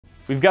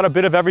We've got a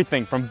bit of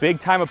everything from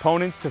big-time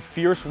opponents to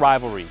fierce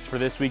rivalries for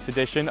this week's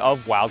edition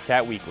of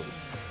Wildcat Weekly.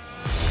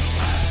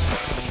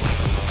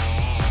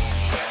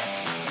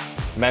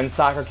 Men's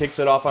soccer kicks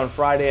it off on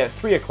Friday at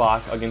 3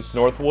 o'clock against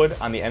Northwood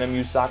on the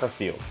NMU soccer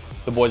field.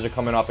 The boys are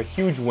coming off a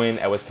huge win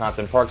at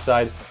Wisconsin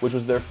Parkside, which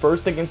was their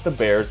first against the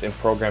Bears in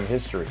program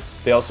history.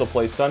 They also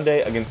play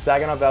Sunday against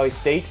Saginaw Valley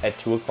State at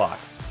 2 o'clock.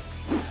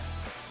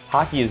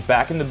 Hockey is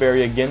back in the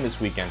Berry again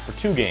this weekend for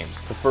 2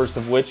 games, the first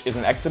of which is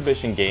an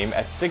exhibition game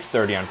at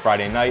 6:30 on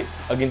Friday night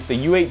against the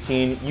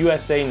U18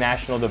 USA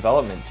National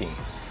Development Team.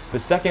 The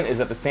second is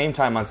at the same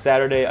time on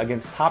Saturday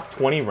against top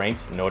 20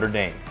 ranked Notre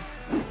Dame.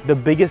 The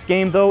biggest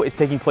game, though, is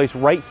taking place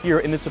right here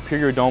in the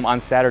Superior Dome on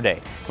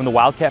Saturday when the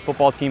Wildcat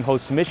football team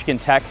hosts Michigan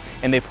Tech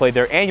and they play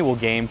their annual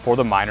game for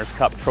the Miners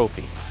Cup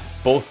trophy.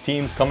 Both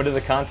teams come into the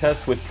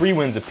contest with 3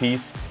 wins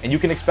apiece, and you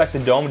can expect the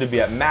Dome to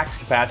be at max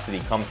capacity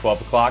come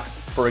 12 o'clock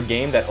for a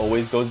game that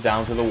always goes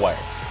down to the wire.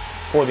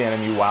 For the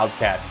NMU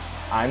Wildcats,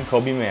 I'm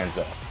Kobe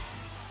Manzo.